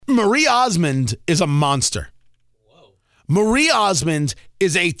Marie Osmond is a monster. Marie Osmond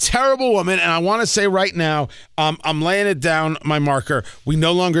is a terrible woman, and I want to say right now, I'm laying it down, my marker. We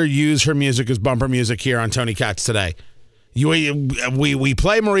no longer use her music as bumper music here on Tony Katz Today. We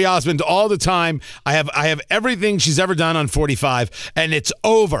play Marie Osmond all the time. I have everything she's ever done on 45, and it's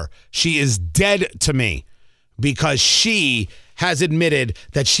over. She is dead to me because she has admitted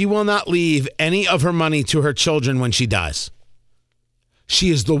that she will not leave any of her money to her children when she dies. She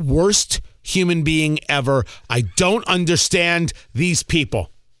is the worst human being ever. I don't understand these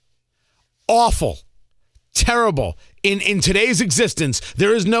people. Awful. Terrible. In today's existence,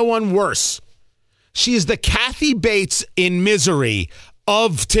 there is no one worse. She is the Kathy Bates in Misery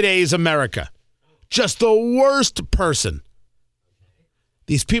of today's America. Just the worst person.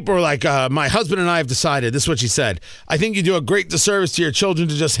 These people are like, my husband and I have decided, this is what she said, I think you do a great disservice to your children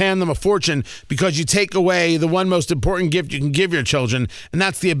to just hand them a fortune because you take away the one most important gift you can give your children, and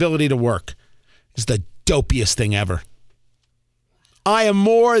that's the ability to work. It's the dopiest thing ever. I am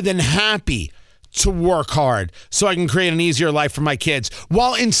more than happy to work hard so I can create an easier life for my kids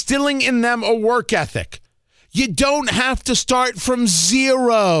while instilling in them a work ethic. You don't have to start from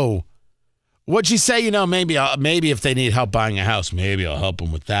zero. What'd she say? Maybe if they need help buying a house, maybe I'll help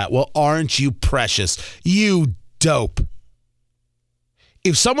them with that. Well, aren't you precious? You dope.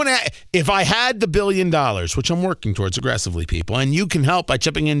 If I had the $1 billion, which I'm working towards aggressively, people, and you can help by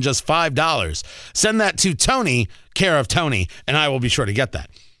chipping in just $5, send that to Tony, care of Tony, and I will be sure to get that.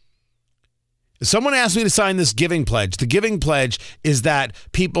 Someone asked me to sign this giving pledge. The giving pledge is that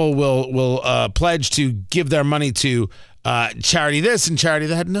people will pledge to give their money to charity this and charity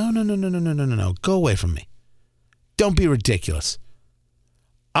that. No. Go away from me. Don't be ridiculous.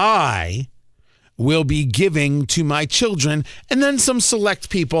 I will be giving to my children and then some select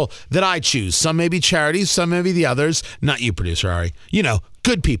people that I choose. Some may be charities, some may be the others. Not you, producer Ari.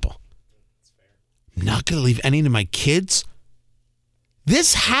 Good people. I'm not going to leave any to my kids.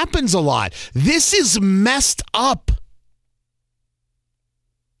 This happens a lot. This is messed up.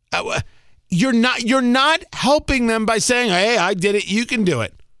 You're not helping them by saying, hey, I did it, you can do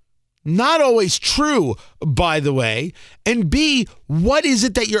it. Not always true, by the way. And B, what is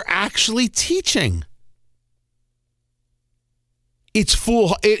it that you're actually teaching? It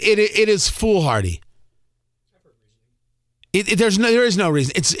is foolhardy. There is no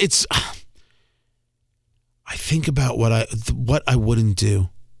reason. It's I think about what I wouldn't do.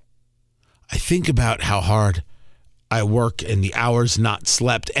 I think about how hard I work and the hours not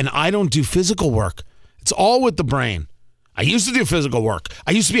slept, and I don't do physical work. It's all with the brain. I used to do physical work.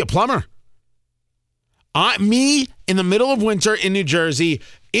 I used to be a plumber. Me in the middle of winter in New Jersey,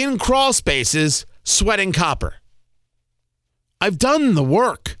 in crawl spaces, sweating copper. I've done the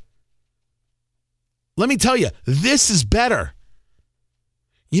work. Let me tell you, this is better.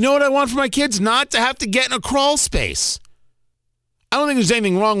 You know what I want for my kids? Not to have to get in a crawl space. I don't think there's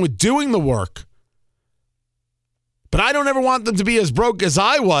anything wrong with doing the work. But I don't ever want them to be as broke as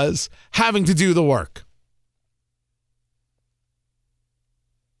I was having to do the work.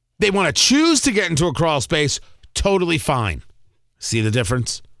 They want to choose to get into a crawl space, totally fine. See the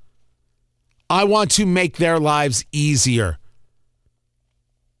difference? I want to make their lives easier.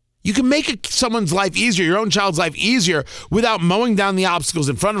 You can make someone's life easier, your own child's life easier, without mowing down the obstacles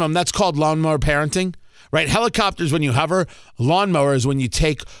in front of them. That's called lawnmower parenting, right? Helicopters when you hover, lawnmowers when you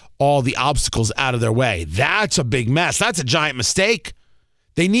take all the obstacles out of their way. That's a big mess. That's a giant mistake.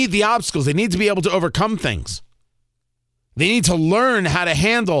 They need the obstacles. They need to be able to overcome things. They need to learn how to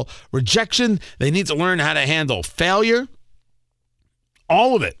handle rejection. They need to learn how to handle failure.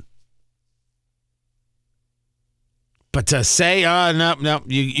 All of it. But to say, no,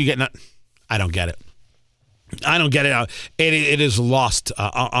 you get not. I don't get it. I don't get it. It is lost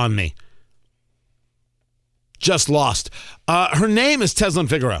on me. Just lost. Her name is Tezlyn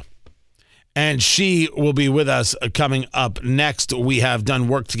Figaro, and she will be with us coming up next. We have done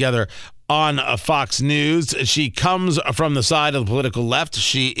work together on Fox News. She comes from the side of the political left.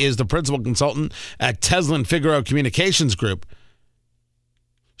 She is the principal consultant at Tezlyn Figaro Communications Group.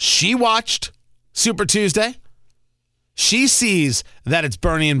 She watched Super Tuesday. She sees that it's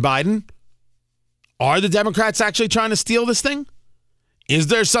Bernie and Biden. Are the Democrats actually trying to steal this thing? Is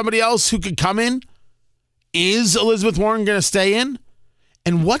there somebody else who could come in? Is Elizabeth Warren going to stay in?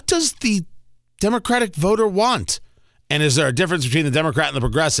 And what does the Democratic voter want? And is there a difference between the Democrat and the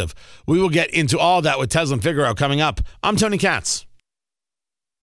progressive? We will get into all that with Tezlyn Figaro coming up. I'm Tony Katz.